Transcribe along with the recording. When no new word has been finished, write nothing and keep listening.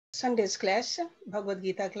Sunday's class, Bhagavad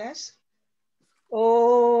Gita class.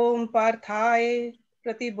 Om Parthaye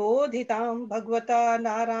Pratibodhitam Bhagavata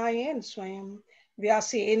Narayan Swayam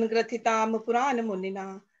Vyasen Grathitam Puran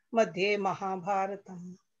Munina Madhye Mahabharatam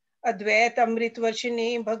Advaitam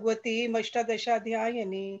Ritvarshini Bhagavati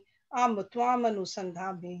Mashtadashadhyayani Amutvam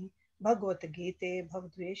Anusandhami Bhagavad Gita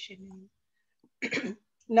Bhavadveshini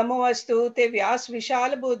नमोस्तु ते व्यास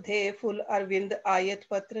विशाल बुद्धे full Arvind आयत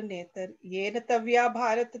पत्र नेत्र येन तव्या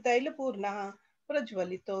भारत तैल पूर्णः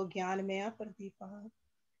प्रज्वलितो ज्ञानमय प्रदीपः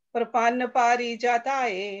प्रपन्न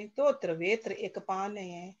पारिजाताये तोत्र वेत्र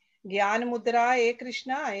एकपानये ज्ञान मुद्राये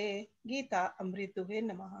कृष्णाय गीता अमृतुहे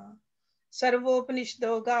नमः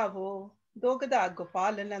सर्वोपनिषदो गावो दोगदा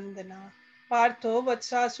गोपाल नंदना पार्थो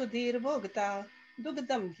वत्सा सुधीर भोगता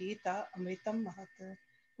दुग्धम गीता अमृतम महत्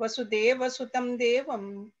वसुदेव सुतं देवं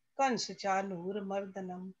कंस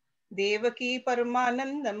चानूरमर्दनं देवकी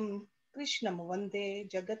परमानंदं कृष्णं वंदे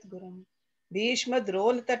जगद्गुरुं भीष्म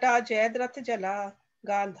द्रोण तटा जयद्रथ जला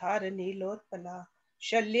गांधार नीलोत्पला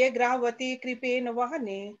शल्ये ग्राहवती कृपेन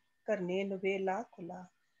वहने कर्णेन वेलाकुला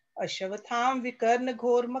अश्वत्थाम विकर्ण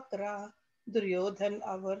घोर मकरा दुर्योधन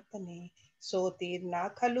अवर्तने सोतीर्णा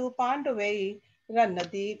खलु पांडवै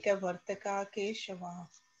रणनदी कवर्तका केशवा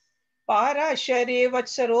पाराशरे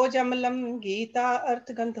वत्सरोजमलं गीता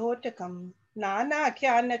अर्थगंधोटकं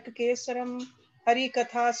नानाख्यानक केसरं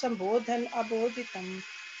हरिकथा संबोधन अबोधितं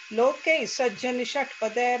लोके सज्जन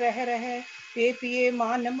षट्पदे रह पेपिये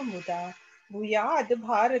मानम मुदा भूयाद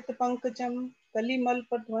भारत पंकजं कलिमल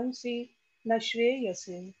प्रध्वंसी न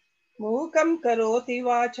श्रेयसे मूकं करोति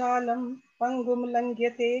वाचालं पंगुम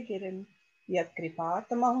लंघ्यते गिरिं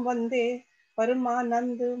यत्कृपातमहं वन्दे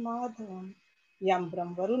परमानंद माधवम् यं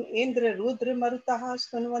ब्रह्म वरुण इंद्र रुद्र मरुतः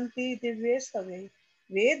स्तुन्वन्ति दिव्ये स्तवे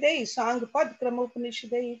वेदै सांगपद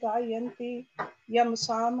क्रमोपनिषदै गायन्ति यं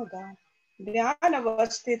सामगा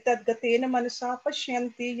ज्ञानवस्थित तद्गतेन मनसा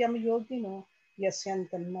पश्यन्ति यं योगिनो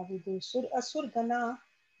यस्यन्तं न विदुषुर असुरगणा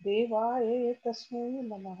देवाय तस्मै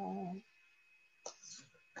नमः.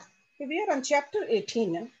 We are on chapter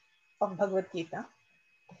 18 of Bhagavad Gita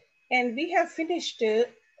and we have finished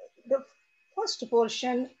the first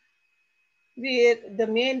portion where the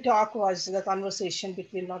main talk was the conversation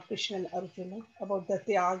between Lord Krishna and Arjuna about the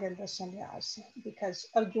Tyag and the Sanyas, because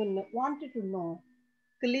Arjuna wanted to know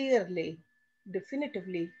clearly,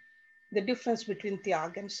 definitively, the difference between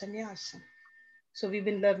Tyag and Sanyas. So we've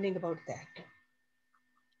been learning about that.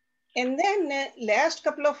 And then last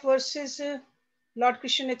couple of verses, Lord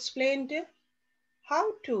Krishna explained how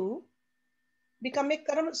to become a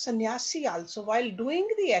karma sannyasi also while doing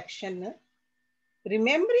the action,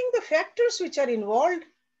 remembering the factors which are involved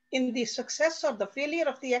in the success or the failure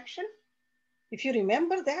of the action. If you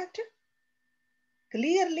remember that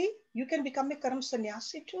clearly, you can become a karma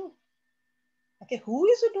sannyasi too. Okay, who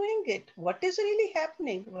is doing it? What is really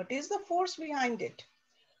happening? What is the force behind it?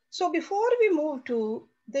 So before we move to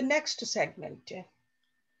the next segment,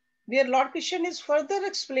 where Lord Krishna is further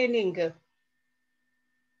explaining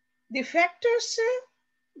the factors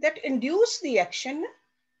that induce the action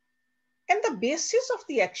and the basis of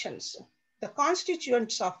the actions, the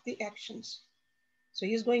constituents of the actions. So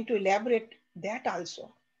he's going to elaborate that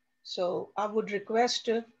also. So I would request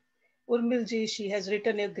Urmilji, she has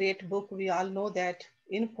written a great book. We all know that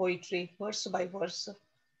in poetry, verse by verse.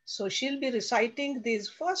 So she'll be reciting these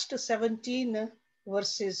first 17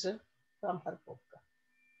 verses from her book.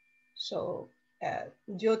 So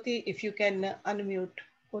Jyoti, if you can unmute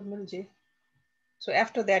Urmilji. So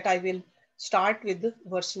after that, I will start with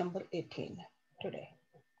verse number 18 today.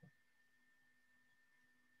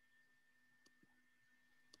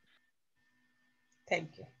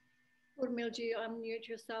 Thank you. Urmilji, unmute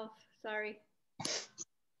yourself. Sorry.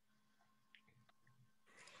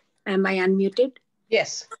 Am I unmuted?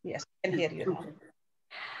 Yes, yes, I can hear you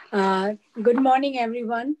now. Good morning,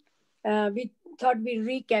 everyone. We thought we'd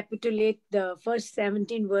recapitulate the first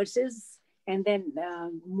 17 verses and then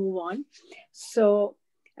move on. So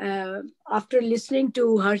after listening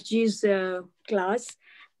to Hersh's class,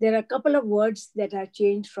 there are a couple of words that are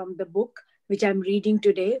changed from the book, which I'm reading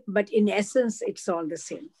today, but in essence, it's all the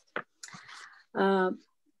same.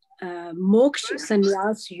 Moksha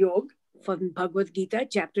Sanyas Yoga from Bhagavad Gita,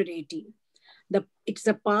 chapter 18. It's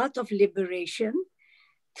the path of liberation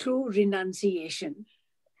through renunciation.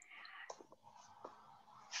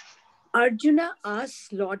 Arjuna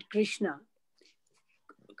asks Lord Krishna,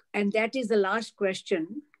 and that is the last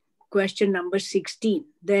question, question number 16.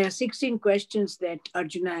 There are 16 questions that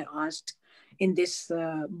Arjuna asked in this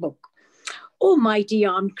book. O mighty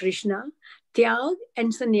armed Krishna, Tyag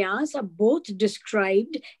and Sanyas are both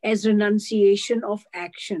described as renunciation of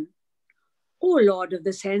action. O Lord of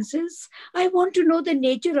the senses, I want to know the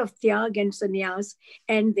nature of Tyag and Sanyas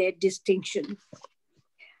and their distinction.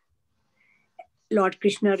 Lord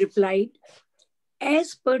Krishna replied,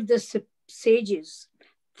 as per the sages,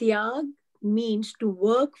 Tyag means to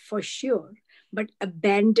work for sure, but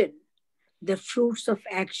abandon the fruits of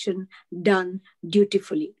action done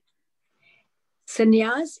dutifully.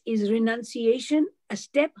 Sanyas is renunciation, a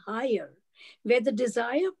step higher, where the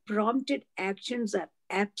desire prompted actions are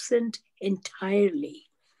absent entirely.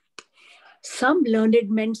 Some learned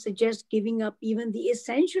men suggest giving up even the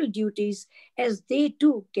essential duties, as they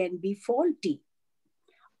too can be faulty.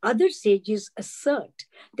 Other sages assert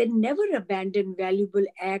that never abandon valuable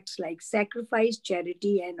acts like sacrifice,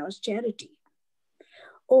 charity, and austerity.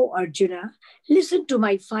 O Arjuna, listen to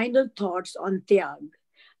my final thoughts on Tyag,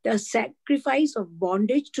 the sacrifice of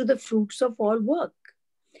bondage to the fruits of all work.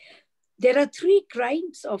 There are three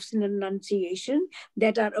kinds of renunciation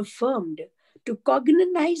that are affirmed to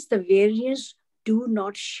cognize the variance, do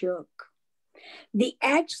not shirk. The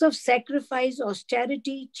acts of sacrifice,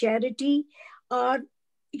 austerity, charity are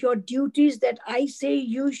your duties that I say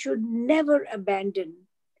you should never abandon.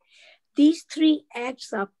 These three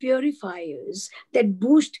acts are purifiers that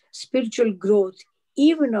boost spiritual growth,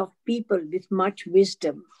 even of people with much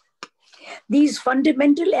wisdom. These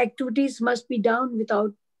fundamental activities must be done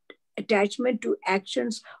without attachment to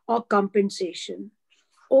actions or compensation.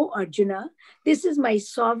 O Arjuna, this is my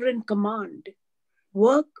sovereign command.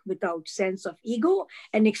 Work without sense of ego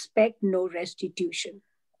and expect no restitution.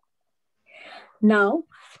 Now,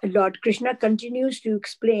 Lord Krishna continues to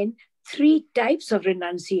explain three types of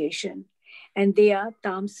renunciation, and they are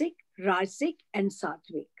tamasic, rajasic, and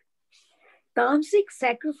sattvic. Tamasic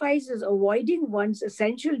sacrifices avoiding one's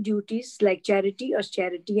essential duties like charity,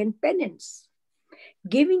 austerity, and penance.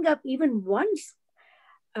 Giving up even one's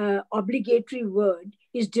obligatory word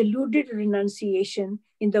is deluded renunciation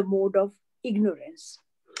in the mode of ignorance.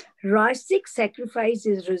 Rajasic sacrifice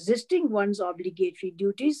is resisting one's obligatory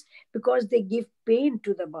duties because they give pain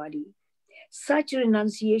to the body. Such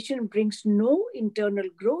renunciation brings no internal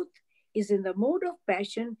growth, is in the mode of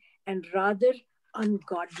passion and rather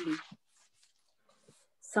ungodly.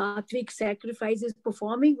 Sattvic sacrifice is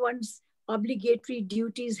performing one's obligatory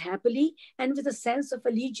duties happily and with a sense of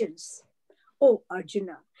allegiance. O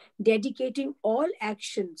Arjuna, dedicating all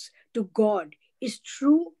actions to God is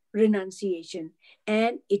true renunciation,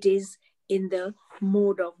 and it is in the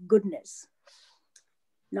mode of goodness.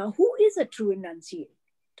 Now, who is a true renunciate?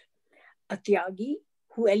 A tyagi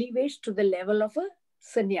who elevates to the level of a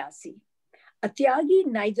sannyasi. A tyagi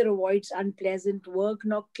neither avoids unpleasant work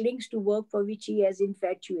nor clings to work for which he has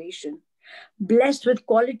infatuation. Blessed with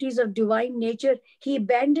qualities of divine nature, he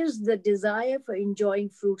abandons the desire for enjoying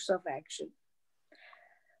fruits of action.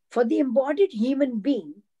 For the embodied human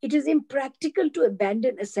being, it is impractical to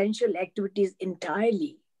abandon essential activities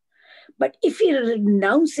entirely. But if he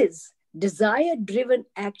renounces desire-driven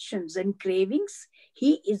actions and cravings,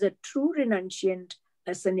 he is a true renunciant,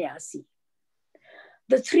 a sannyasi.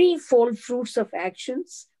 The threefold fruits of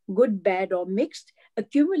actions, good, bad, or mixed,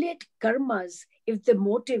 accumulate karmas if the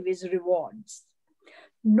motive is rewards.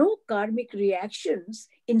 No karmic reactions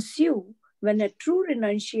ensue when a true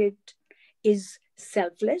renunciate is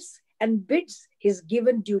selfless and bids his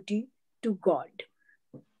given duty to God.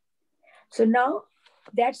 So now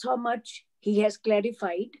that's how much he has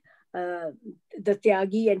clarified the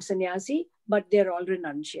tyagi and sannyasi, but they're all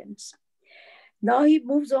renunciants. Now he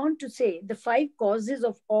moves on to say the 5 causes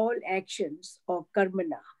of all actions or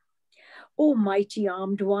karmana. O mighty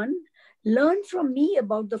armed one, learn from me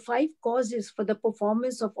about the 5 causes for the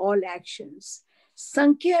performance of all actions.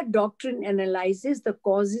 Sankhya doctrine analyzes the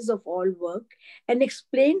causes of all work and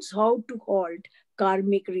explains how to halt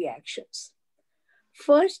karmic reactions.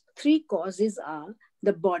 First 3 causes are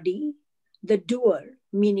the body, the doer,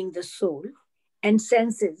 meaning the soul, and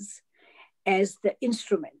senses as the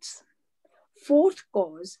instruments. 4th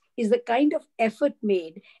cause is the kind of effort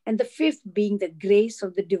made, and the 5th being the grace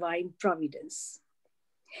of the divine providence.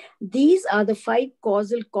 These are the 5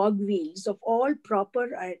 causal cogwheels of all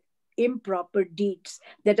proper and improper deeds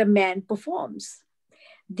that a man performs.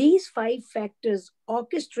 These 5 factors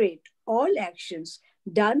orchestrate all actions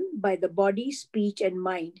done by the body, speech, and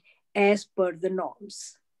mind as per the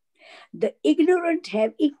norms. The ignorant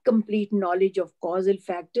have incomplete knowledge of causal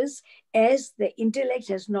factors as the intellect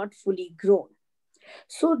has not fully grown.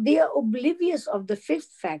 So they are oblivious of the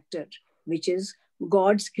 5th factor, which is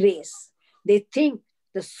God's grace. They think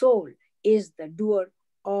the soul is the doer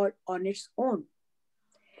all on its own.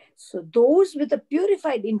 So those with a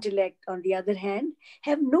purified intellect, on the other hand,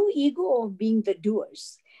 have no ego of being the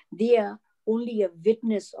doers. They are only a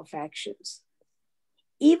witness of actions.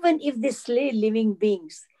 Even if they slay living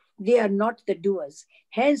beings, they are not the doers,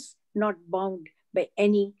 hence not bound by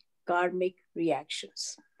any karmic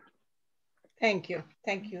reactions. Thank you.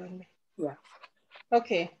 Thank you. Yeah.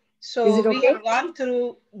 Okay. Is So it we okay? have gone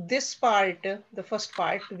through this part, the first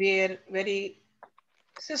part, where very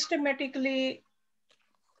systematically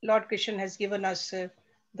Lord Krishna has given us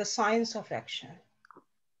the science of action.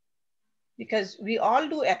 Because we all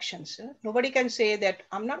do actions. Nobody can say that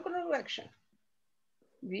I'm not going to do action.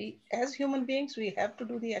 We, as human beings, we have to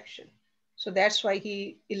do the action. So that's why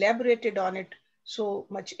he elaborated on it so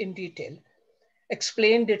much in detail,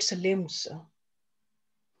 explained its limbs.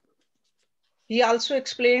 He also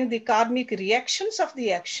explained the karmic reactions of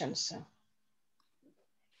the actions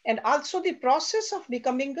and also the process of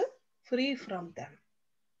becoming free from them,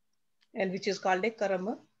 and which is called a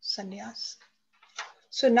karma sanyas.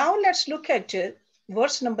 So now let's look at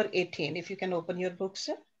verse number 18, if you can open your books.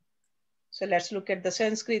 So let's look at the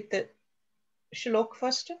Sanskrit shlok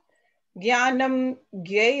first. Jnanam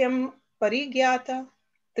gyayam parigyata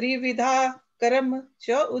trividha karam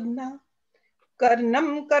cha udna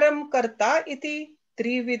karnam karam karta iti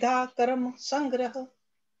trividha karam sangraha.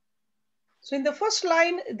 So in the first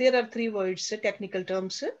line, there are three words, technical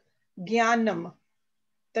terms. Jnanam,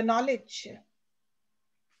 the knowledge.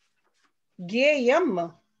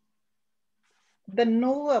 Gyayam, the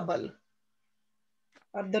knowable,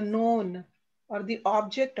 or the known, or the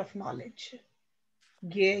object of knowledge.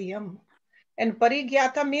 Gyayam. And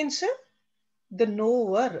parigyata means the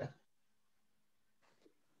knower.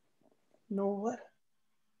 Knower.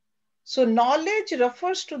 So knowledge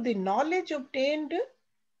refers to the knowledge obtained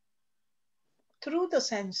through the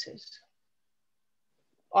senses.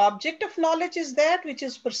 Object of knowledge is that which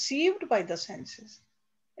is perceived by the senses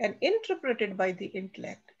and interpreted by the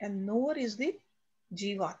intellect, and knower is the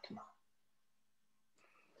jivatma.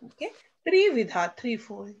 Okay, trividha,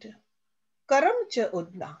 threefold. Karam cha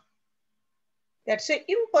udna, that's an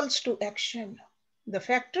impulse to action, the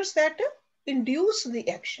factors that induce the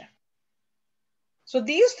action. So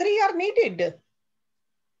these three are needed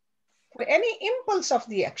for any impulse of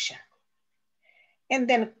the action. And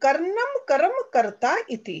then karnam karam karta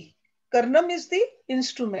iti. Karnam is the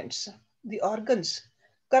instruments, the organs.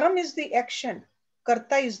 Karam is the action.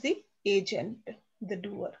 Karta is the agent, the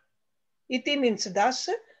doer. Iti means thus,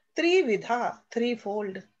 trividha,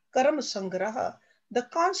 threefold. Karam sangraha, the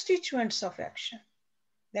constituents of action.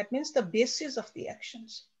 That means the basis of the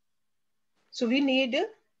actions. So we need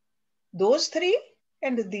those three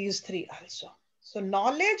and these three also. So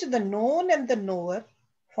knowledge, the known and the knower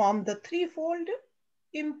form the threefold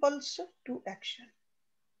impulse to action.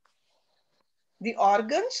 The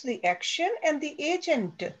organs, the action, and the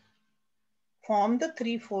agent form the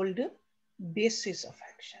threefold basis of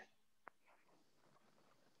action.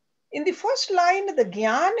 In the first line, the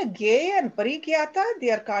Gyan, Gay, and Parigyata, they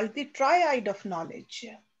are called the triad of knowledge.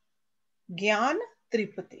 Gyan,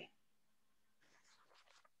 Tripati.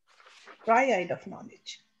 Triad of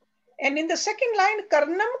knowledge. And in the second line,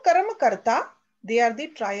 Karnam, Karam, Karta, they are the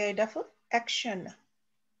triad of action.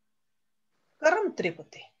 Karam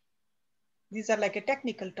Tripati. These are like a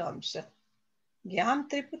technical terms. Gyan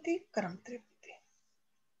Tripati, Karam Tripati.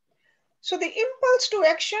 So the impulse to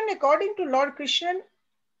action, according to Lord Krishna,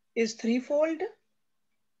 is threefold.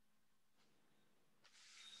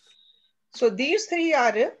 So these three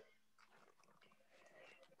are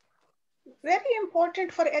very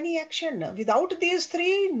important for any action. Without these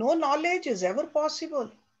three, no knowledge is ever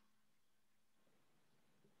possible.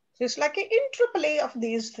 So it's like an interplay of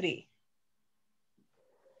these three.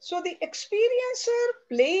 So the experiencer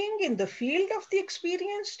playing in the field of the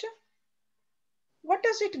experienced, what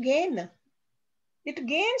does it gain? It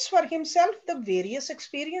gains for himself the various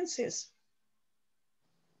experiences.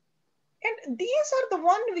 And these are the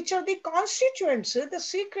one which are the constituents, the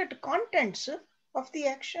secret contents of the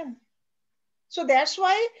action. So that's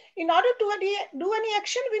why in order to do any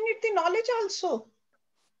action, we need the knowledge also.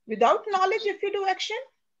 Without knowledge, if we do action,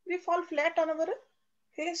 we fall flat on our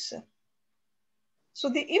face. So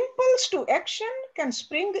the impulse to action can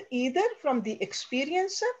spring either from the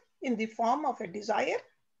experiencer in the form of a desire,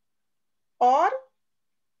 or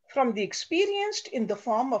from the experienced in the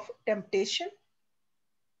form of temptation,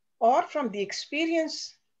 or from the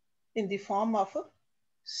experience in the form of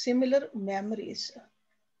similar memories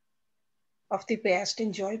of the past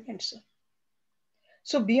enjoyments.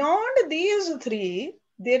 So beyond these three,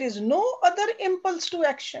 there is no other impulse to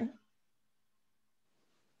action.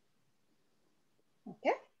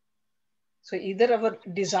 Okay? So either our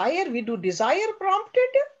desire, we do desire prompted,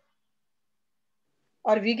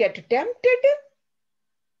 or we get tempted,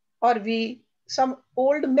 or we some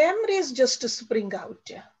old memories just spring out.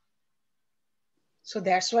 So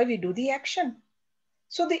that's why we do the action.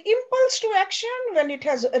 So the impulse to action, when it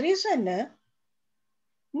has arisen,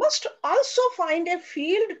 must also find a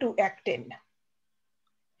field to act in.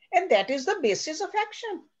 And that is the basis of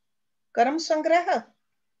action, karam sangraha.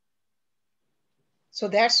 So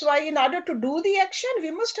that's why in order to do the action,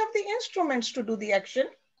 we must have the instruments to do the action.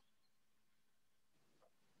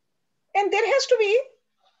 And there has to be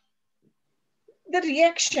the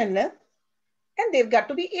reaction, and they've got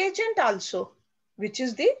to be agent also, which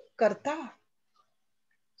is the karta.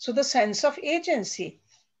 So the sense of agency,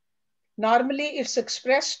 normally it's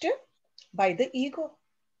expressed by the ego.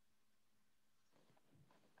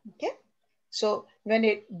 Okay. So when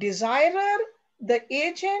a desirer, the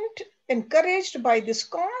agent, encouraged by this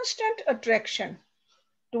constant attraction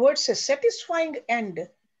towards a satisfying end,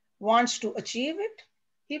 wants to achieve it,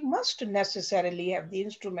 he must necessarily have the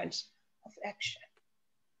instruments of action.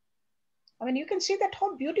 I mean, you can see that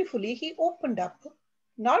how beautifully he opened up.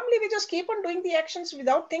 Normally, we just keep on doing the actions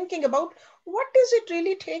without thinking about what is it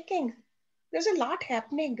really taking. There's a lot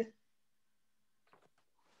happening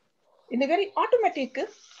in a very automatic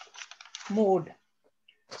mode.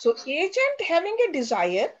 So agent having a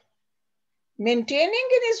desire, maintaining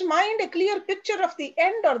in his mind a clear picture of the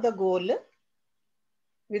end or the goal,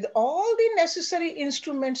 with all the necessary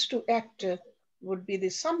instruments to act, would be the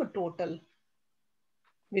sum total,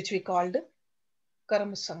 which we called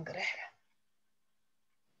karam sangraha.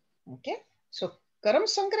 Okay, so karam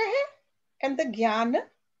sangraha and the jnana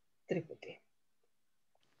tripati.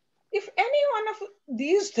 If any one of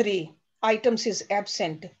these three items is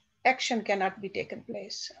absent, action cannot be taken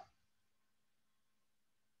place.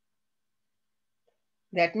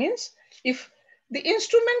 That means if the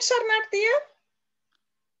instruments are not there,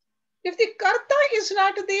 if the karta is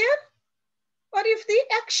not there, or if the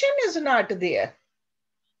action is not there,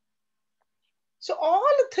 so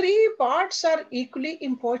all three parts are equally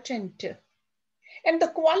important. And the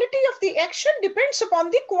quality of the action depends upon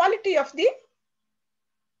the quality of the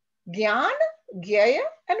jnana, jnaya,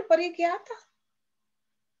 and parigyata.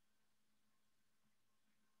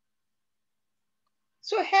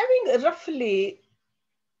 So having roughly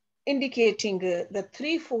indicating the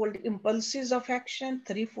threefold impulses of action,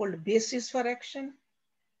 threefold basis for action,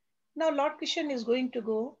 now Lord Krishna is going to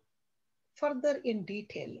go further in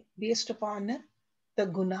detail based upon the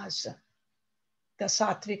gunas, the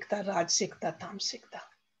sattvikta, rajsikta, tamsikta.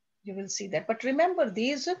 You will see that. But remember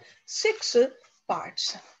these 6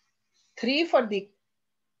 parts. 3 for the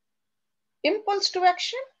impulse to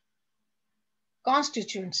action,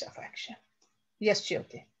 constituents of action. Yes,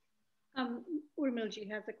 Jyoti. Urmilji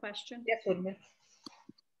has a question. Yes, Urmil.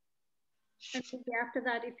 And after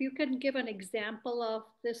that, if you can give an example of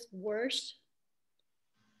this verse,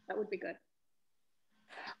 that would be good.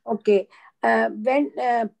 Okay. When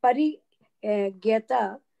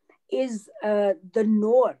Parigyata is the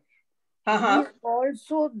knower, he is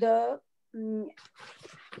also the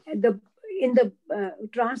in the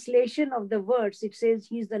translation of the words, it says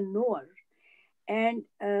he's the knower. And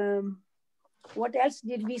what else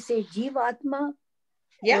did we say? Jivatma,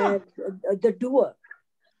 Yeah. The doer.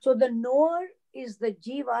 So the knower is the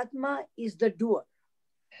Jivatma, is the doer.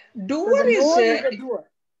 Doer so the is the doer.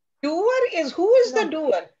 Doer is who is the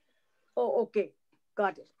doer? Oh, okay,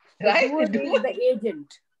 got it. The Right? doer is the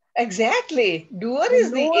agent. Exactly. Doer The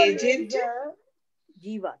is the knower agent. is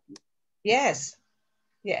Jivatma. Yes.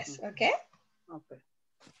 Yes. Okay. Okay.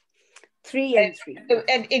 3 and 3.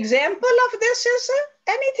 An example of this is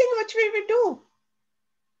anything which we will do.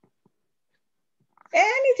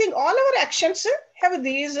 Anything, all our actions have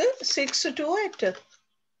these 6 to it.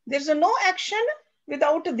 There's no action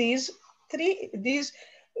without these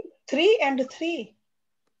 3 and 3.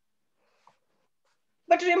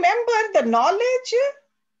 But remember, the knowledge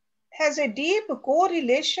has a deep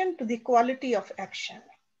correlation to the quality of action.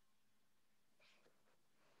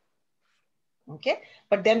 Okay,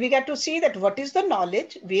 but then we got to see that what is the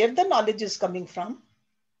knowledge, where the knowledge is coming from.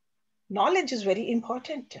 Knowledge is very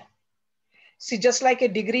important. See, just like a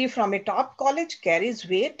degree from a top college carries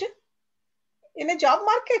weight in a job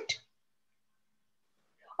market,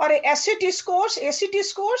 or a SAT scores, ACT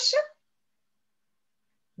scores,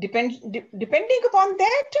 depending upon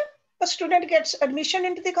that, a student gets admission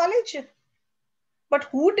into the college. But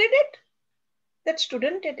who did it? That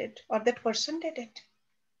student did it, or that person did it.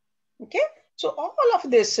 Okay, so all of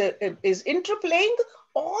this is interplaying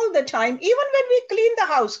all the time. Even when we clean the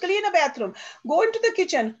house, clean a bathroom, go into the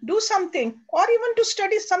kitchen, do something, or even to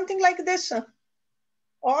study something like this,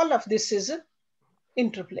 all of this is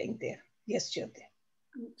interplaying there. Yes, Jyoti.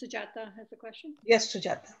 Sujata has a question. Yes,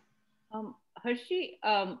 Sujata. Hershey,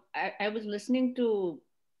 I was listening to,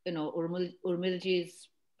 Urmilji's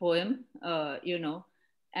poem,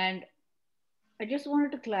 and I just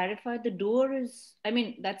wanted to clarify the doer is, I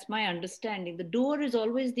mean, that's my understanding. The doer is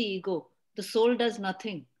always the ego. The soul does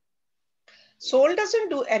nothing. Soul doesn't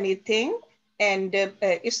do anything, and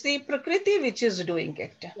it's the Prakriti which is doing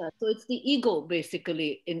it. Yeah, so it's the ego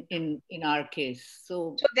basically in our case.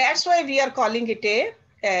 So that's why we are calling it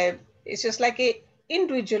it's just like a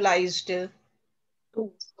individualized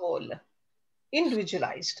soul.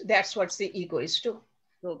 Individualized. That's what the ego is too.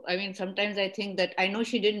 So, I mean, sometimes I think that I know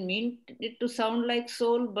she didn't mean it to sound like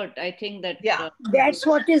soul, but I think that that's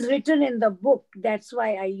what is written in the book. That's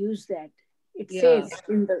why I use that. It says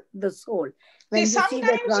in the soul. When see, you see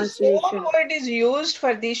the translation, soul word is used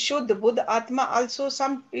for the Shuddha Buddha Atma also.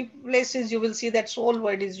 Some places you will see that soul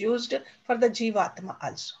word is used for the Jivatma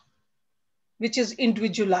also, which is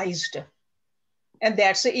individualized. And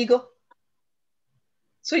that's the ego.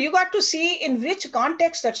 So you got to see in which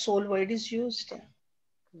context that soul word is used.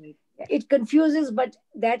 It confuses, but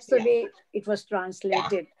that's the way it was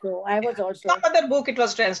translated. So I was also. Some other book it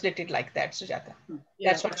was translated like that, Sujata.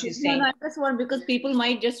 That's what she's saying. No, I just want, because people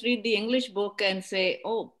might just read the English book and say,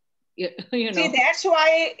 oh, See, that's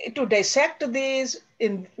why to dissect these,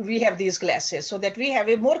 we have these classes so that we have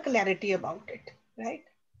a more clarity about it, right?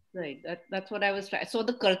 Right. That's what I was trying. So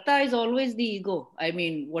the karta is always the ego. I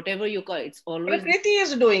mean, whatever you call it, it's always. Prakriti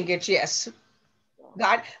is doing it, yes.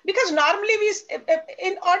 God, because normally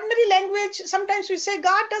in ordinary language, sometimes we say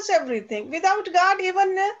God does everything. Without God,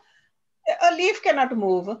 even a leaf cannot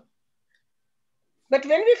move. But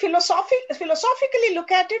when we philosophically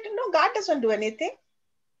look at it, no, God doesn't do anything.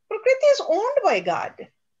 Prakriti is owned by God.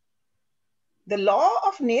 The law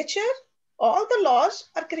of nature, all the laws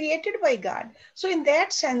are created by God. So in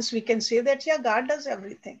that sense, we can say that, yeah, God does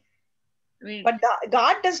everything. But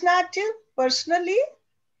God does not personally,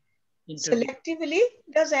 selectively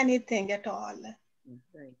does anything at all.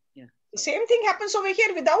 Right. Yeah. The same thing happens over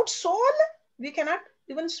here. Without soul, we cannot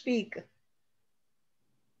even speak.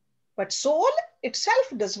 But soul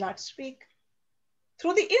itself does not speak.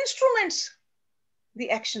 Through the instruments, the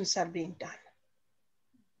actions are being done.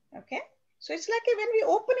 Okay? So it's like when we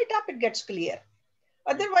open it up, it gets clear.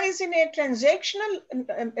 Otherwise, in a transactional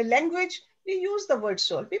language, we use the word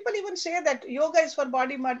soul. People even say that yoga is for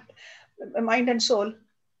body, mind, and soul.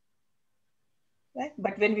 Right?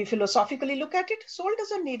 But when we philosophically look at it, soul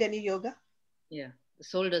doesn't need any yoga. Yeah, the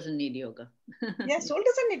soul doesn't need yoga. Yeah, soul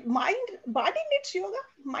doesn't need mind. Body needs yoga.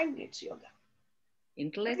 Mind needs yoga.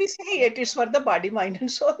 Intellect. But we say it is for the body, mind, and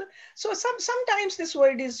soul. So sometimes this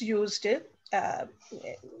word is used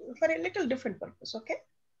for a little different purpose. Okay.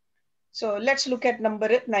 So let's look at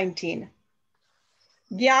number 19.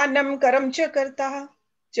 Jnanam karam cha karta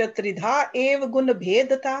cha tridha ev gun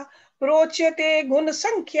bhedata prochate gun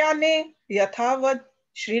sankhya yathavad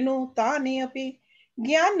shrinu tane api.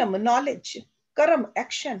 Jnanam, knowledge, karam,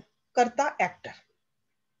 action, karta, actor.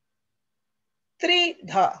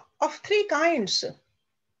 Tridha, of three kinds.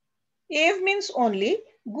 Ev means only,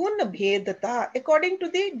 gun bhedata, according to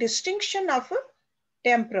the distinction of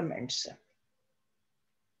temperaments.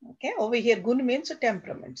 Okay, over here gun means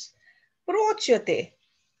temperaments. Prochate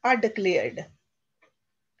are declared.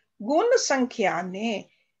 Gun sankhyane,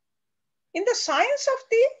 in the science of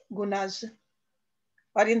the gunas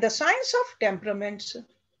or in the science of temperaments.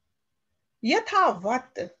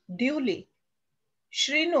 Yathavat, duly.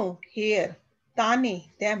 Shrinu, hear. Tani,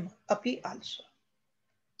 them, api also.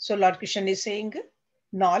 So Lord Krishna is saying,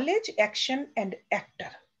 knowledge, action, and actor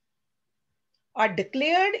are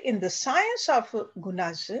declared in the science of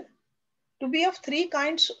gunas to be of three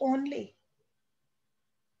kinds only.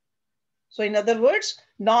 So in other words,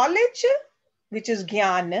 knowledge, which is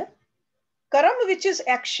jnana, karam, which is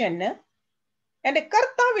action, and a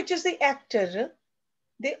karta, which is the actor,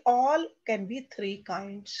 they all can be three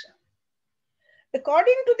kinds.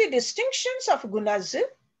 According to the distinctions of gunas,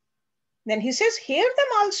 then he says, hear them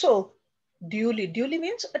also duly. Duly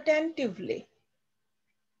means attentively.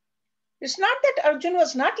 It's not that Arjuna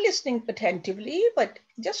was not listening attentively, but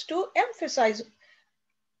just to emphasize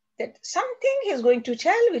that something he is going to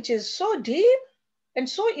tell which is so deep and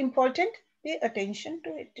so important, pay attention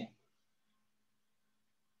to it.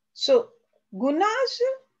 So gunas,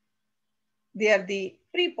 they are the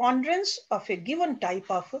preponderance of a given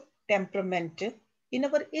type of temperament in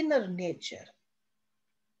our inner nature.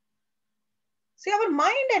 See, our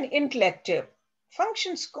mind and intellect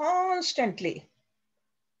functions constantly.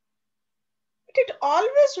 But it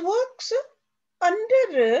always works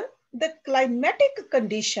under the climatic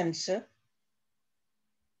conditions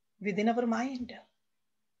within our mind.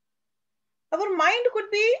 Our mind could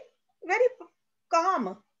be very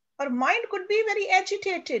calm. Our mind could be very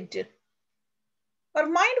agitated. Our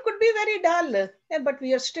mind could be very dull, but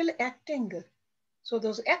we are still acting. So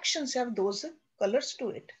those actions have those colors to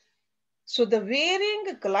it. So the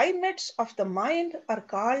varying climates of the mind are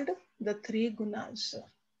called the three gunas.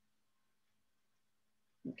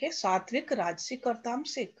 Okay, sattvic, rajasic or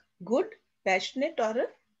tamasic. Good, passionate or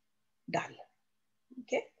dull.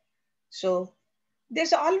 Okay, so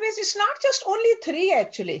there's always, it's not just only three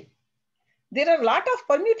actually. There are a lot of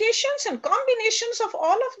permutations and combinations of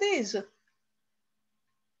all of these.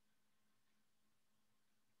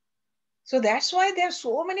 So that's why there are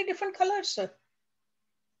so many different colors.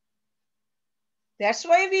 That's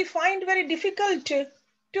why we find very difficult to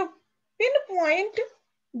pinpoint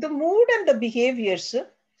the mood and the behaviors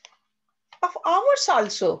of ours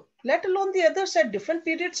also, let alone the others at different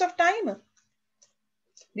periods of time.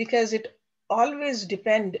 Because it always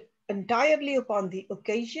depends entirely upon the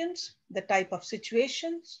occasions, the type of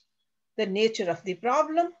situations, the nature of the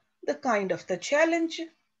problem, the kind of the challenge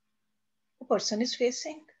a person is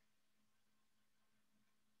facing.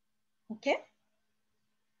 Okay?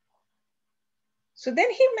 So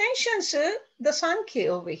then he mentions the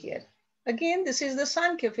Sankhya over here. Again, this is the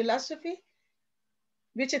Sankhya philosophy,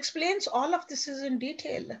 which explains all of this is in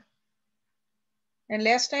detail. And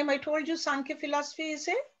last time I told you Sankhya philosophy is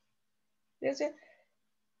there's a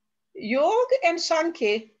Yoga and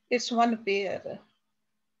Sankhya, it's one pair.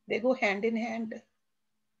 They go hand in hand.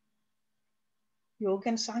 Yoga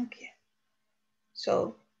and Sankhya.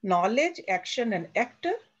 So knowledge, action, and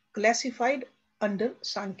actor classified under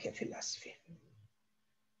Sankhya philosophy.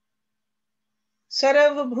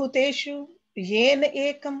 Sarva bhuteshu yen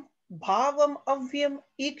ekam bhavam avyam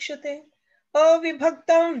ikshate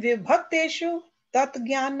avibhaktam vibhakteshu tat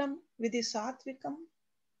jnanam vidhi sattvikam.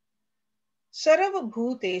 Sarva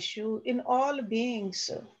bhuteshu, in all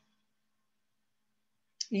beings.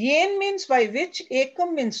 Yen means by which,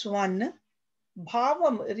 ekam means one,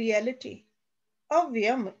 bhavam reality,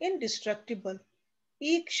 avyam indestructible,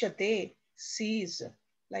 ikshate sees,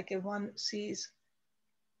 like a one sees,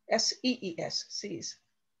 sees, sees,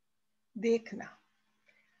 dekhna.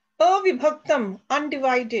 Avibhaktam,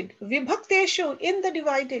 undivided, vibhakteshu, in the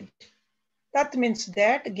divided. Tat means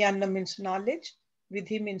that, jnana means knowledge,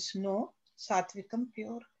 vidhi means know, sattvikam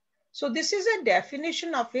pure. So this is a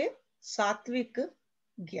definition of a sattvic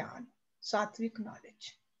jnana, sattvic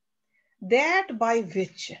knowledge. That by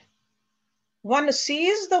which one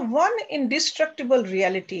sees the one indestructible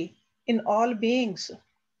reality in all beings,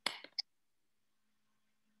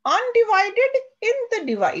 undivided in the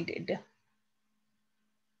divided.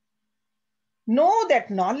 Know that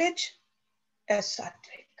knowledge as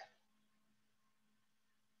sattvic.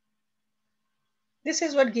 This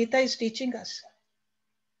is what Gita is teaching us.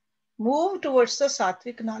 Move towards the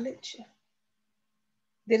sattvic knowledge.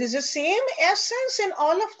 There is the same essence in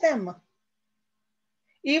all of them.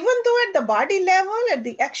 Even though at the body level, at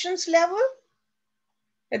the actions level,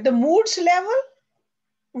 at the moods level,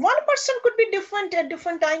 one person could be different at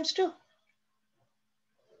different times too.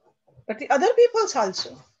 But the other people's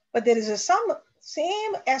also. But there is some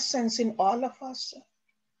same essence in all of us,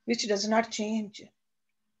 which does not change.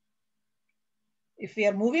 If we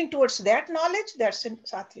are moving towards that knowledge, that's in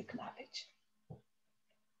sattvic knowledge.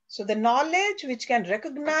 So the knowledge which can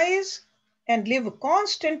recognize and live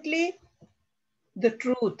constantly the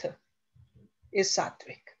truth is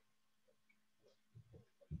sattvic.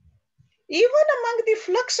 Even among the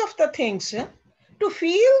flux of the things, to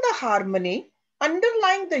feel the harmony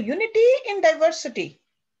underlying the unity in diversity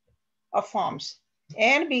of forms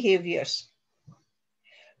and behaviors.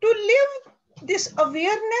 To live this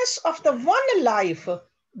awareness of the one life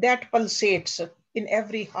that pulsates in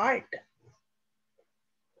every heart.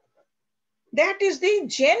 That is the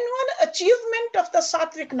genuine achievement of the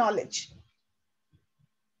sattvic knowledge.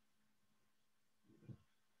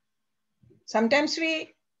 Sometimes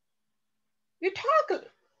we talk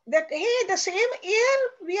that, hey, the same air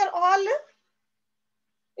we are all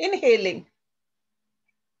inhaling.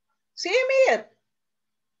 Same air.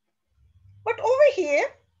 But over here,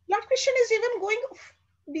 Lord Krishna is even going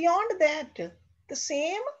beyond that. The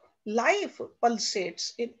same life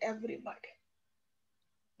pulsates in everybody.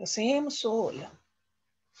 The same soul.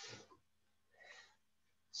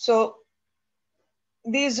 So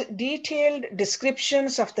these detailed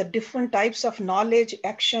descriptions of the different types of knowledge,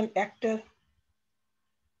 action, actor,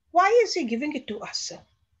 why is he giving it to us?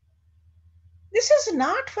 This is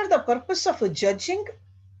not for the purpose of judging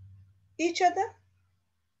each other,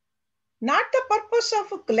 not the purpose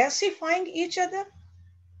of classifying each other,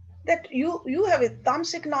 that you have a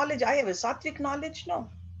tamasic knowledge, I have a sattvic knowledge. No.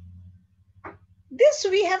 This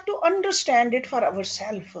we have to understand it for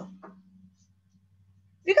ourselves.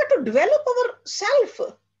 We got to develop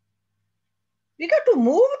ourselves. We got to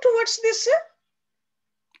move towards this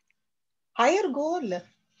higher goal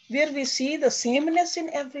where we see the sameness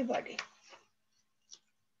in everybody.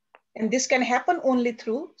 And this can happen only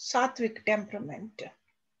through sattvic temperament.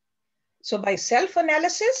 So by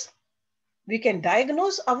self-analysis, we can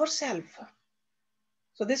diagnose ourselves.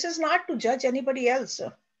 So this is not to judge anybody else.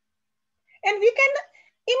 And we can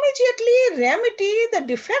immediately remedy the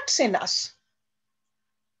defects in us.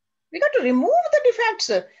 We got to remove the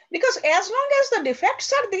defects, because as long as the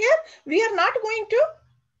defects are there, we are not going to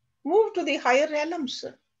move to the higher realms.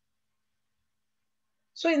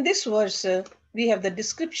 So in this verse, we have the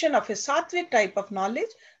description of a sattvic type of knowledge,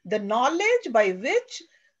 the knowledge by which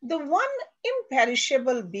the one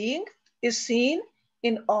imperishable being is seen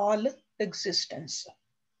in all existence.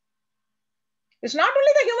 It's not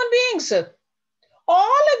only the human beings,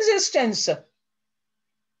 all existence,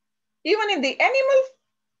 even in the animal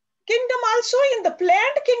kingdom also, in the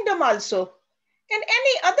plant kingdom also, and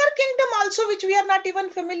any other kingdom also which we are not even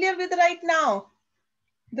familiar with right now,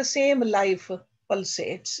 the same life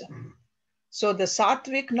pulsates. So the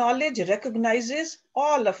sattvic knowledge recognizes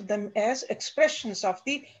all of them as expressions of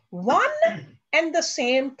the one and the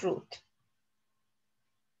same truth,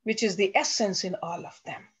 which is the essence in all of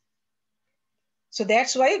them. So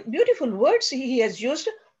that's why beautiful words he has used,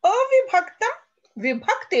 avibhaktam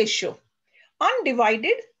vibhakteshu,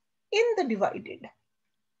 undivided in the divided.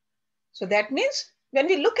 So that means when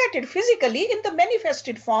we look at it physically in the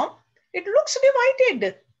manifested form, it looks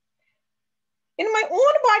divided. In my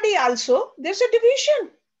own body also, there's a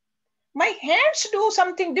division. My hands do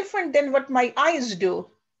something different than what my eyes do.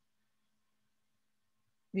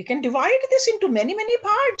 We can divide this into many, many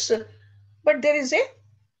parts, but there is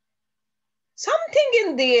something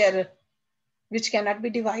in there which cannot be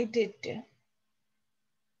divided.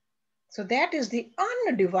 So that is the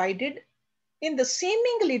undivided in the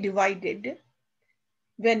seemingly divided.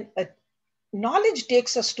 When a knowledge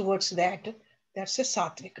takes us towards that, that's a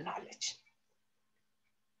sattvic knowledge.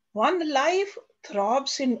 One life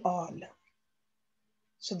throbs in all.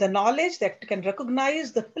 So the knowledge that can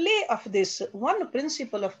recognize the play of this one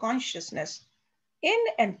principle of consciousness in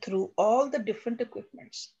and through all the different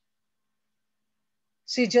equipments.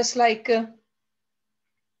 See, just like a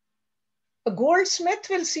goldsmith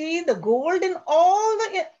will see the gold in all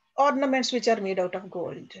the ornaments which are made out of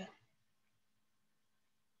gold.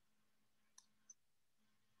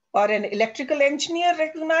 Or an electrical engineer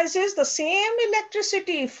recognizes the same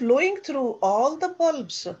electricity flowing through all the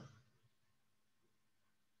bulbs.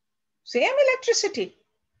 Same electricity.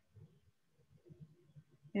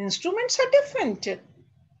 Instruments are different.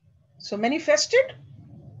 So manifestation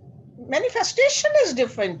is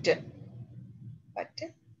different. But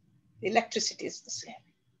the electricity is the same.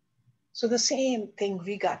 So the same thing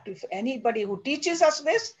we got to, if anybody who teaches us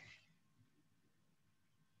this,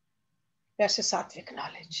 that's a sattvic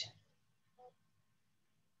knowledge.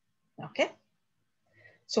 Okay.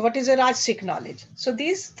 So what is a Rajasic knowledge? So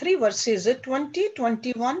these three verses, 20,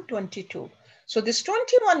 21, 22. So this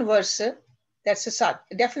 21 verse, that's a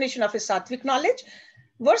definition of a sattvic knowledge.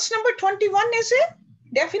 Verse number 21 is a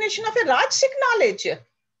definition of a Rajasic knowledge.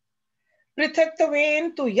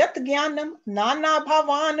 Prithaktaven tu yat jnanam nana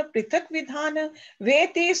bhavan prithak vidhan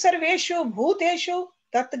veti sarveshu bhuteshu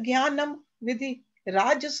tat jnanam vidhi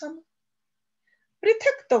rajasam.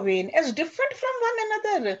 Prithaktaven, as different from one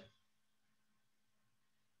another.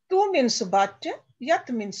 Tu means but, yat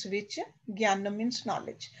means which, jnana means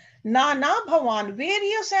knowledge. Nana bhavan,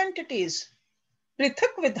 various entities.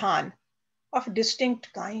 Prithak vidhan, of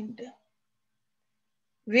distinct kind.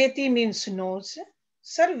 Veti means knows,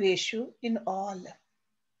 sarveshu, in all.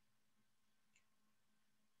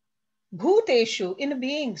 Bhuteshu, in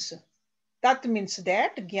beings. Tat means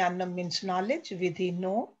that, jnana means knowledge, vidhi,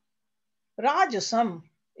 know. Rajasam,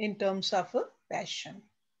 in terms of passion,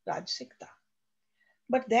 rajasikta.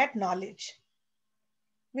 But that knowledge,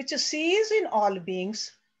 which sees in all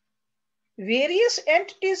beings various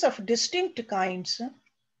entities of distinct kinds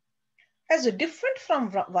as different from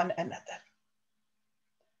one another,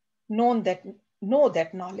 know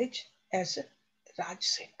that knowledge as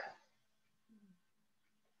Rajasic.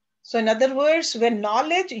 So in other words, when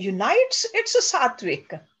knowledge unites, it's a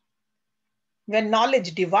sattvic. When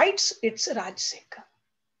knowledge divides, it's Rajasic.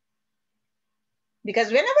 Because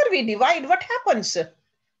whenever we divide, what happens?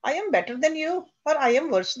 I am better than you, or I am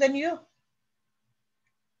worse than you.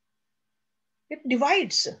 It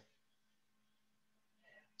divides.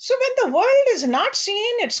 So when the world is not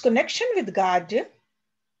seeing its connection with God,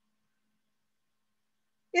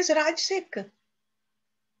 is Rajasic.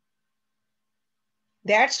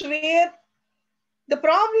 That's where the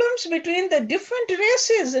problems between the different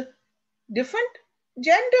races, different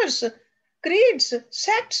genders, creeds,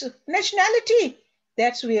 sects, nationality,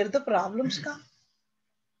 that's where the problems come.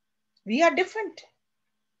 We are different.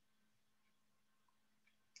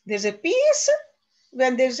 There's a peace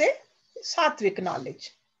when there's a sattvic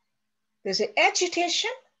knowledge. There's a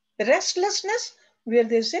agitation, restlessness where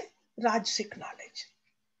there's a rajasic knowledge.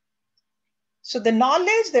 So the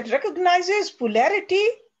knowledge that recognizes polarity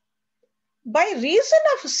by reason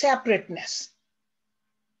of separateness,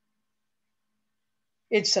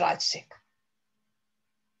 it's rajasic.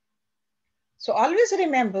 So always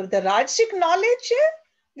remember, the rajasic knowledge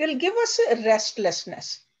will give us a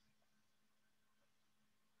restlessness.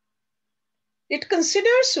 It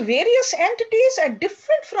considers various entities as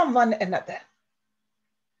different from one another.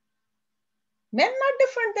 Men not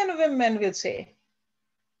different than women, will say.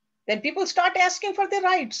 Then people start asking for their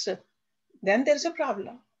rights. Then there's a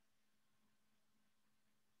problem.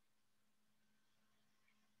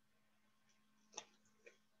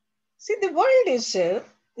 See, the world is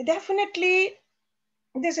definitely,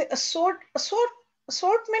 there's a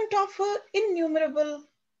assortment of innumerable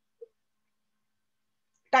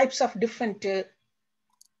types of different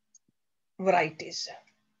varieties.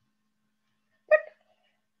 But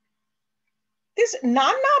this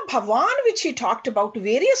Nana Bhavan, which he talked about,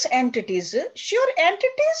 various entities, sure,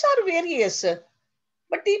 entities are various,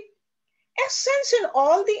 but the essence in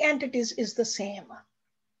all the entities is the same.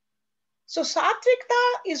 So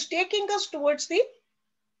Satvikta is taking us towards the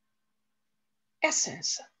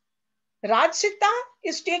essence. Rajasita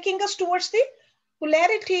is taking us towards the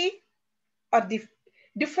polarity or the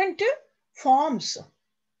different forms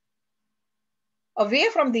away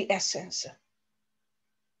from the essence.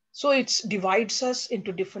 So it divides us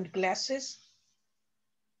into different classes,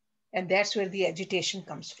 and that's where the agitation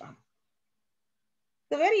comes from.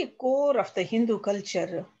 The very core of the Hindu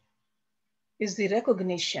culture is the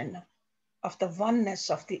recognition of the oneness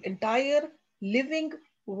of the entire living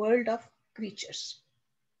world of creatures.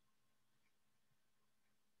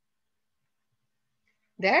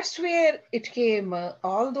 That's where it came,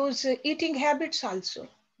 all those eating habits also,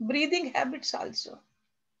 breathing habits also,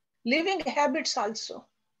 living habits also.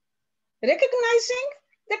 Recognizing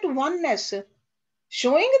that oneness,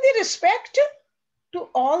 showing the respect to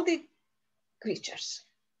all the creatures.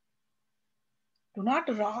 Do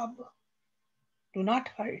not rob, do not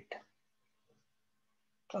hurt.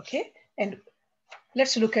 Okay, and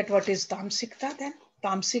let's look at what is tamsikta then.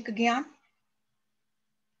 Tamsik gyan.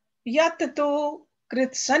 Yat to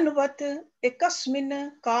krit sanvat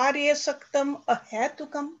ekasmin karye saktam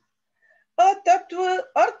ahetukam atatva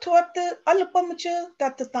arthvat alpam cha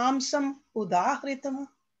tat tamsam udahritam.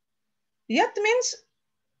 Yat means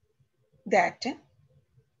that,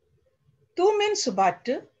 tu means but,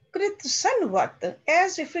 krit sanvat,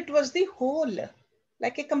 as if it was the whole,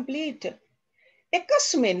 like a complete.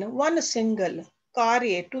 Ekasmin, one single,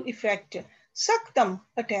 karye, to effect, saktam,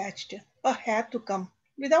 attached, ahetukam,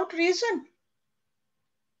 without reason.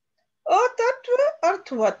 Atatva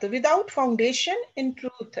arthvat, without foundation in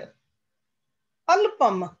truth.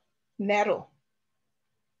 Alpam, narrow.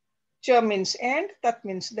 Cha means and, tat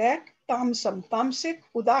means that, tamsam, tamsik,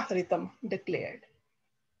 udahritam, declared.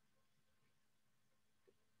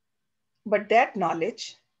 But that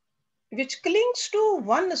knowledge, which clings to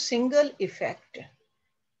one single effect,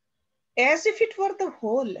 as if it were the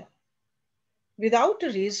whole, without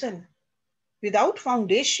reason, without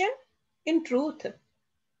foundation in truth,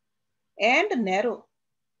 and narrow,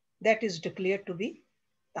 that is declared to be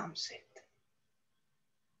tamsit.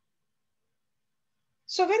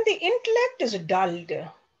 So when the intellect is dulled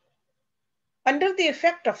under the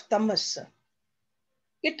effect of tamas,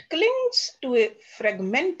 it clings to a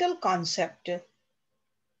fragmental concept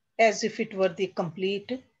as if it were the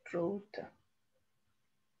complete truth.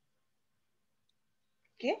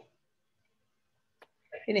 Okay?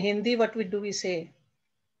 In Hindi, what we say?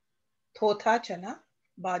 Thotha chana,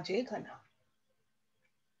 baje ghana.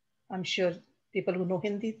 I'm sure people who know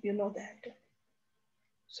Hindi, you know that.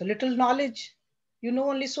 So little knowledge, you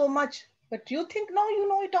know only so much, but you think now you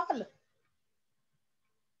know it all.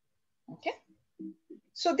 Okay?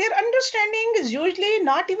 So their understanding is usually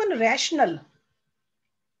not even rational,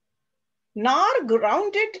 nor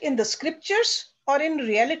grounded in the scriptures or in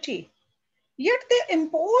reality, yet they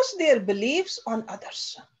impose their beliefs on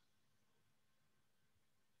others.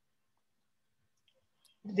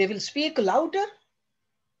 They will speak louder,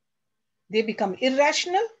 they become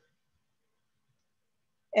irrational,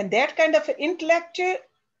 and that kind of intellect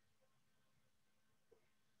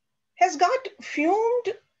has got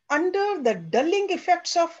fumed under the dulling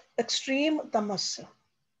effects of extreme tamas.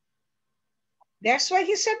 That's why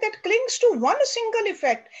he said that clings to one single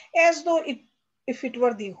effect as though if it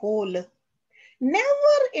were the whole,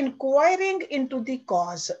 never inquiring into the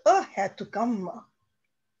cause, a hetukam.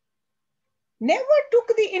 Never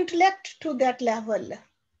took the intellect to that level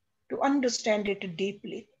to understand it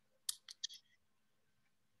deeply.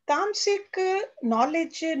 Tamasic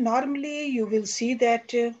knowledge, normally you will see that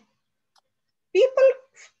people,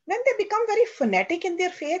 when they become very fanatic in their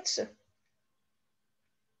faiths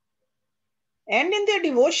and in their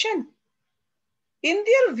devotion, in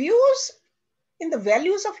their views, in the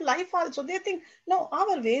values of life also, they think, no,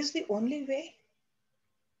 our way is the only way.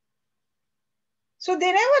 So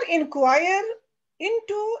they never inquire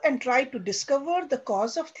into and try to discover the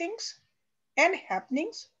cause of things and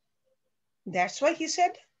happenings. That's why he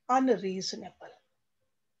said unreasonable.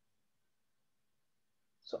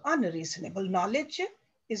 So unreasonable knowledge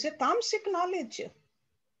is a tamasic knowledge.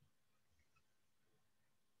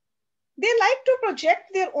 They like to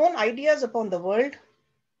project their own ideas upon the world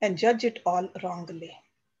and judge it all wrongly.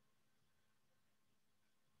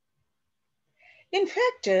 In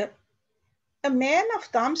fact, a man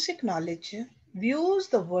of tamasic knowledge views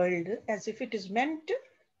the world as if it is meant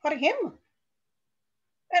for him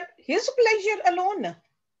and his pleasure alone.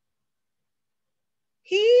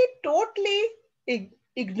 He totally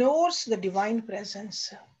ignores the divine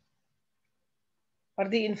presence or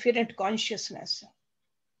the infinite consciousness.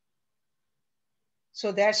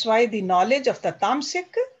 So that's why the knowledge of the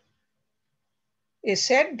tamasic is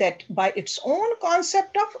said that by its own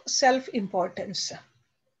concept of self-importance,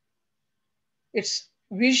 its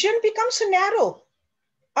vision becomes narrow,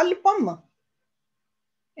 alpam,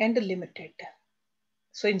 and limited.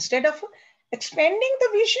 So instead of expanding the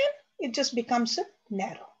vision, it just becomes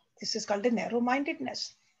narrow. This is called a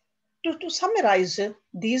narrow-mindedness. To summarize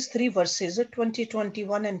these three verses, 20,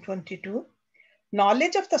 21, and 22,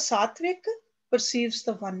 knowledge of the sattvic perceives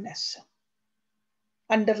the oneness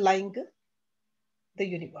underlying the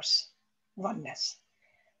universe, oneness.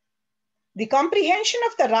 The comprehension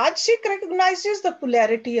of the rajasic recognizes the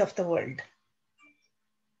polarity of the world,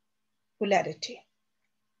 polarity.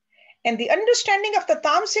 And the understanding of the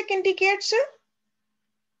tamasic indicates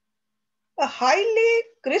a highly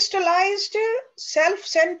crystallized,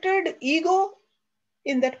 self-centered ego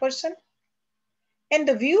in that person. And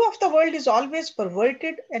the view of the world is always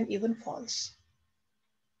perverted and even false.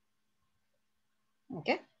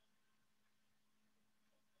 Okay.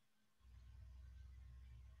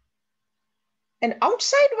 And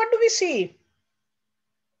outside, what do we see?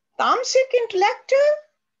 Tamasic intellect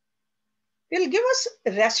will give us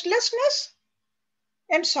restlessness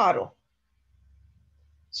and sorrow.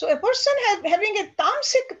 So a person having a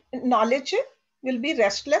tamasic knowledge will be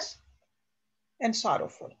restless and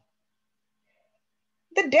sorrowful.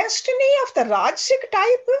 The destiny of the rajasic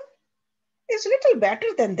type is little better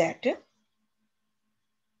than that.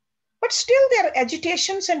 But still there are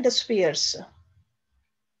agitations and despairs.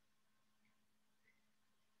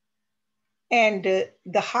 And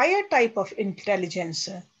the higher type of intelligence,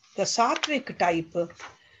 the sattvic type,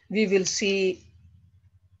 we will see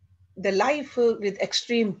the life with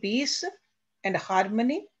extreme peace and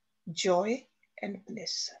harmony, joy and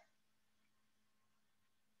bliss.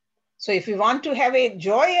 So if we want to have a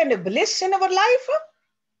joy and a bliss in our life,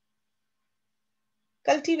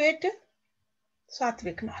 cultivate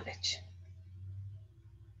sattvic knowledge.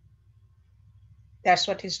 That's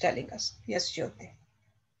what he's telling us. Yes, Jyoti.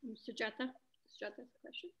 Sujata,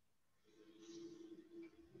 question.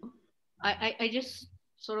 I just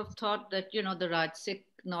sort of thought that, you know, the Rajasic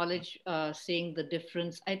knowledge, seeing the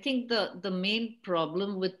difference. I think the main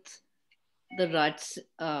problem with the Raj,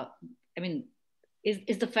 I mean,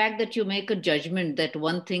 is the fact that you make a judgment that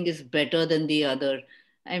one thing is better than the other.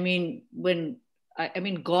 I mean,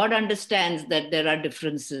 God understands that there are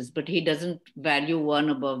differences, but he doesn't value one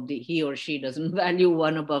above he or she doesn't value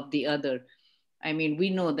one above the other. I mean, we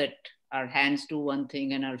know that our hands do one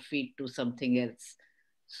thing and our feet do something else.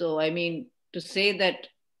 So, I mean, to say that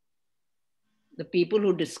the people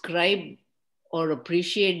who describe or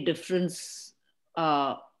appreciate difference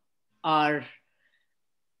are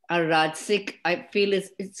Rajasic, I feel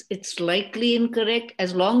it's likely incorrect.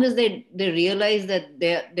 As long as they realize that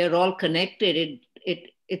they're all connected,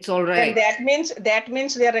 it's all right. And that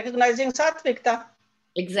means they are recognizing Sattvikta.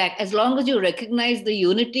 Exact. As long as you recognize the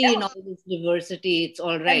unity in all this diversity, it's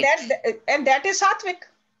all right. And that is Sattvic.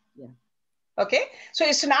 Yeah. Okay. So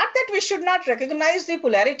it's not that we should not recognize the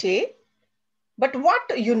polarity, but what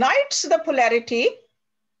unites the polarity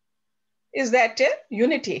is that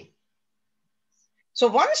unity. So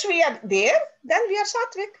once we are there, then we are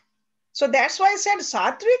Sattvic. So that's why I said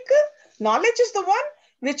sattvic knowledge is the one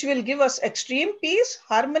which will give us extreme peace,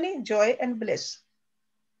 harmony, joy, and bliss.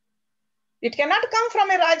 It cannot come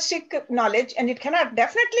from a rajasic knowledge, and it cannot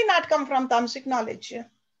definitely not come from tamasic knowledge.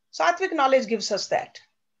 Sattvic knowledge gives us that.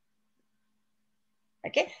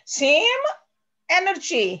 Okay, same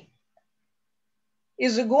energy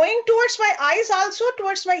is going towards my eyes also,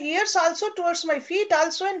 towards my ears also, towards my feet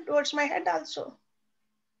also, and towards my head also.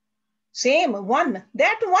 Same one,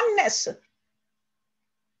 that oneness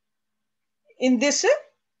in this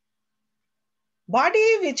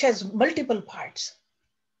body which has multiple parts.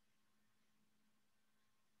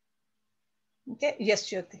 Okay, yes,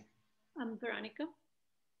 Jyoti. Veronica.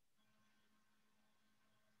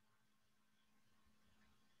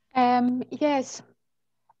 Yes.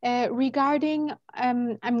 Regarding,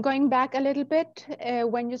 I'm going back a little bit.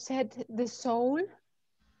 When you said the soul,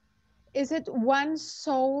 is it one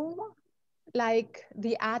soul, like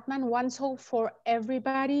the Atman, one soul for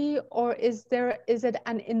everybody, or is it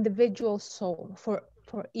an individual soul for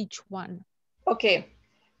each one? Okay.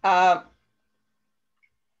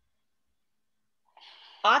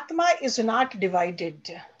 Atma is not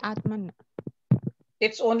divided. Atman.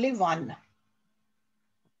 It's only one.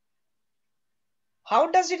 How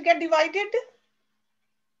does it get divided?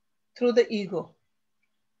 Through the ego.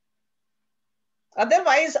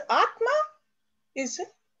 Otherwise, Atma is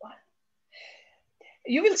one.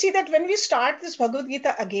 You will see that when we start this Bhagavad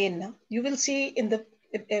Gita again, you will see in the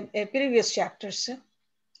previous chapters,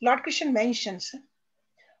 Lord Krishna mentions,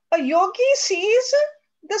 a yogi sees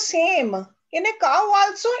the same in a cow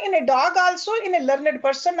also, in a dog also, in a learned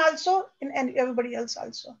person also, and everybody else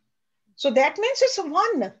also. So that means it's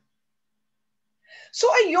one. So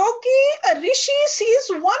a yogi, a rishi sees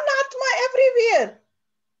one Atma everywhere.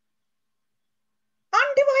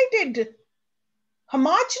 Undivided,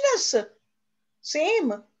 homogeneous,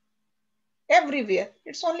 same, everywhere.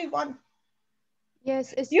 It's only one.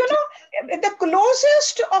 Yes. You know, the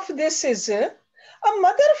closest of this is a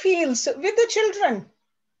mother feels with the children.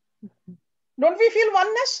 Don't we feel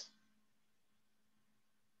oneness?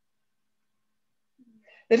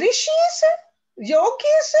 Rishis,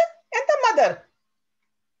 yogis, and the mother.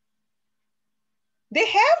 They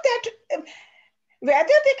have that, whether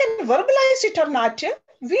they can verbalize it or not,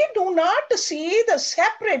 we do not see the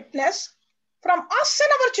separateness from us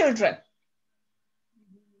and our children.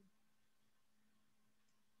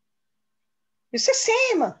 It's the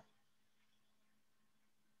same.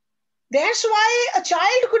 That's why a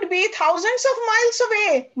child could be thousands of miles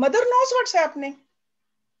away. Mother knows what's happening.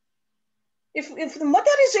 If the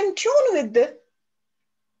mother is in tune with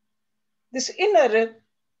this inner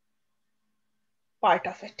part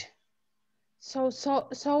of it. So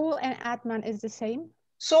soul and Atman is the same?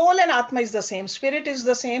 Soul and Atma is the same. Spirit is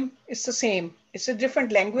the same. It's the same. It's a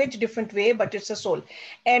different language, different way, but it's a soul.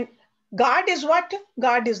 And God is what?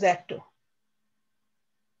 God is that too.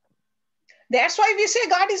 That's why we say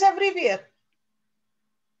God is everywhere.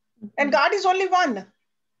 And God is only one.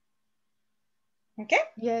 Okay?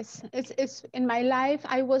 Yes, it's in my life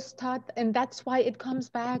I was taught, and that's why it comes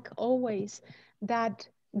back always, that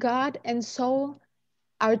God and soul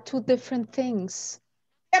are two different things.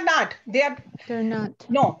 They're not. They're not.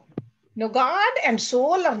 No. No, God and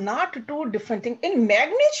soul are not two different things. In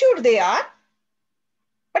magnitude they are,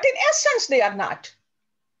 but in essence they are not.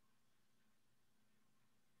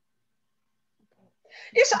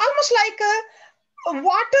 It's almost like a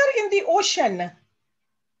water in the ocean.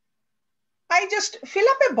 I just fill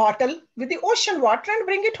up a bottle with the ocean water and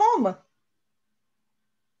bring it home.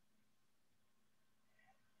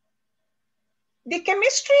 The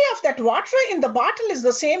chemistry of that water in the bottle is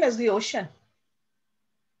the same as the ocean.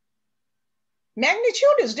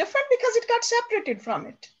 Magnitude is different because it got separated from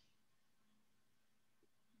it.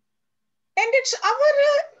 And it's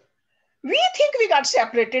we think we got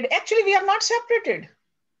separated. Actually, we are not separated.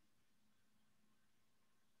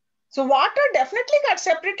 So water definitely got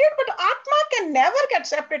separated, but Atma can never get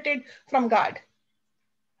separated from God.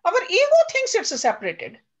 Our ego thinks it's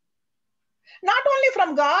separated. Not only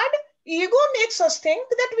from God, ego makes us think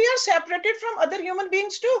that we are separated from other human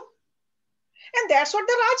beings too. And that's what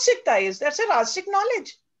the Rajsikta is. That's a Rajsik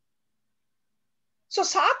knowledge. So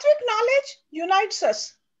Sattvic knowledge unites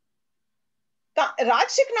us.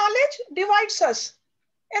 Rajsik knowledge divides us.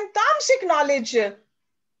 And Tamasic knowledge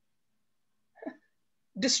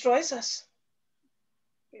destroys us.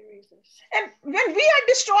 And when we are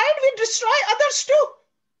destroyed, we destroy others too.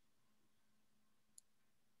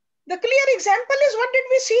 The clear example is, what did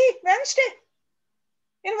we see Wednesday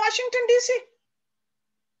in Washington, D.C.?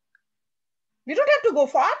 We don't have to go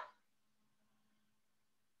far.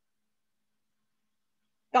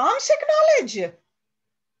 Tamasic knowledge.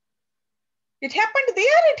 It happened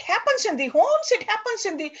there, it happens in the homes, it happens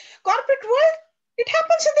in the corporate world, it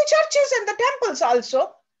happens in the churches and the temples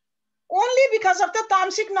also. Only because of the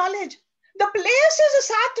tamasic knowledge. The place is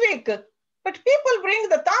a sattvic, but people bring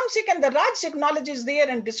the tamasic and the rajasic knowledges there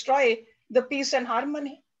and destroy the peace and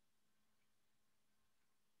harmony.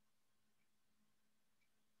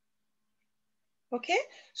 Okay,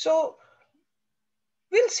 so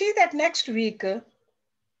we'll see that next week.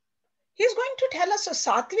 He's going to tell us a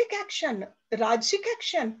sattvic action, rajasic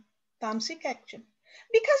action, tamasic action.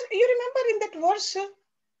 Because you remember in that verse,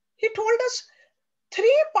 he told us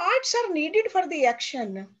 3 parts are needed for the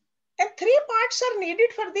action and 3 parts are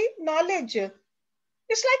needed for the knowledge.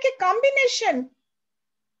 It's like a combination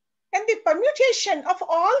and the permutation of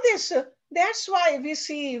all this. That's why we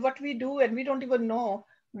see what we do and we don't even know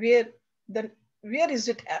where is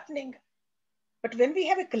it happening. But when we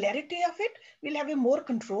have a clarity of it, we'll have a more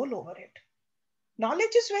control over it.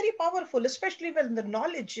 Knowledge is very powerful, especially when the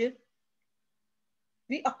knowledge,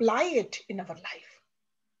 we apply it in our life.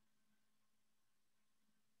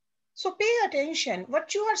 So pay attention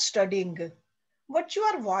what you are studying, what you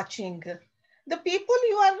are watching, the people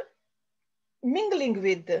you are mingling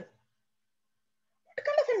with. What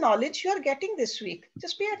kind of a knowledge you are getting this week?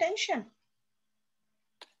 Just pay attention.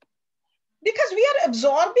 Because we are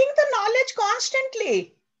absorbing the knowledge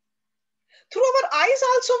constantly. Through our eyes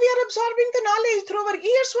also we are absorbing the knowledge. Through our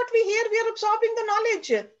ears what we hear, we are absorbing the knowledge.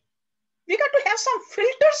 We got to have some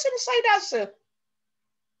filters inside us.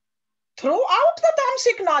 Throughout the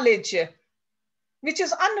tamasic knowledge, which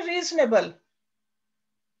is unreasonable,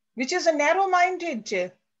 which is a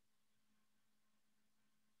narrow-minded,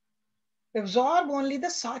 absorb only the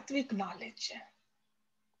sattvic knowledge.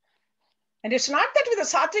 And it's not that with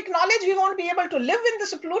the sattvic knowledge, we won't be able to live in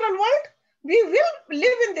this plural world. We will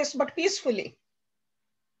live in this, but peacefully.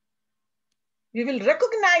 We will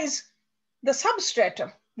recognize the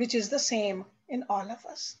substratum, which is the same in all of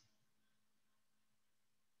us.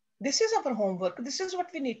 This is our homework. This is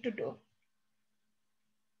what we need to do.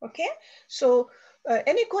 Okay, so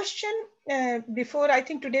any question before? I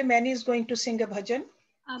think today Manny is going to sing a bhajan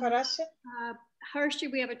for us.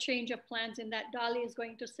 Hersh, we have a change of plans in that Dolly is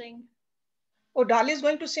going to sing. Oh, Dolly is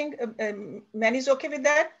going to sing. Manny is okay with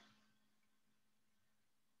that?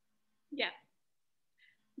 Yeah.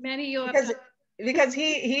 Manny, you because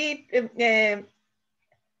he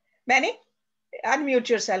Manny, unmute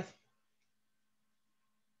yourself.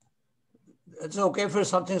 It's okay for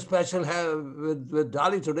something special with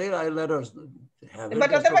Dolly today. I let her have it.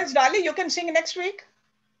 But otherwise, Dolly, you can sing next week.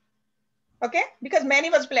 Okay? Because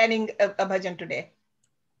Manny was planning a bhajan today.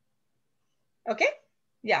 Okay?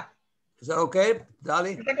 Yeah. Is that okay,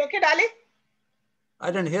 Dolly? Is that okay, Dolly?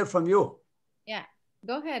 I didn't hear from you. Yeah.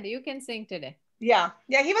 Go ahead. You can sing today. Yeah.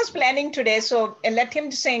 Yeah, he was planning today. So let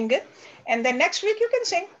him sing. And then next week you can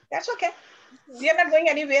sing. That's okay. We are not going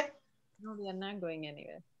anywhere. No, we are not going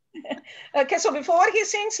anywhere. Okay, so before he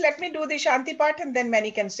sings, let me do the Shanti part and then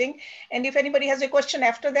Manny can sing. And if anybody has a question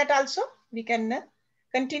after that also, we can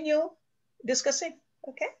continue discussing.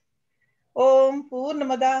 Okay. Om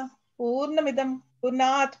Purnamada Purnamidam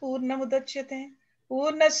Purnat Purnamudachyate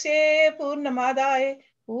Purnasya Purnamadaya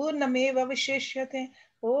Purnameva Vishishyate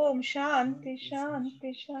Om Shanti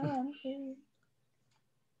Shanti Shanti.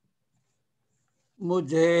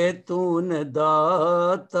 मुझे तूने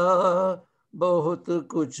दाता बहुत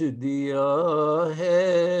कुछ दिया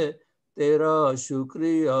है, तेरा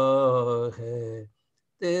शुक्रिया है,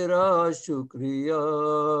 तेरा शुक्रिया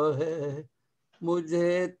है।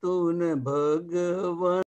 मुझे तूने भगवान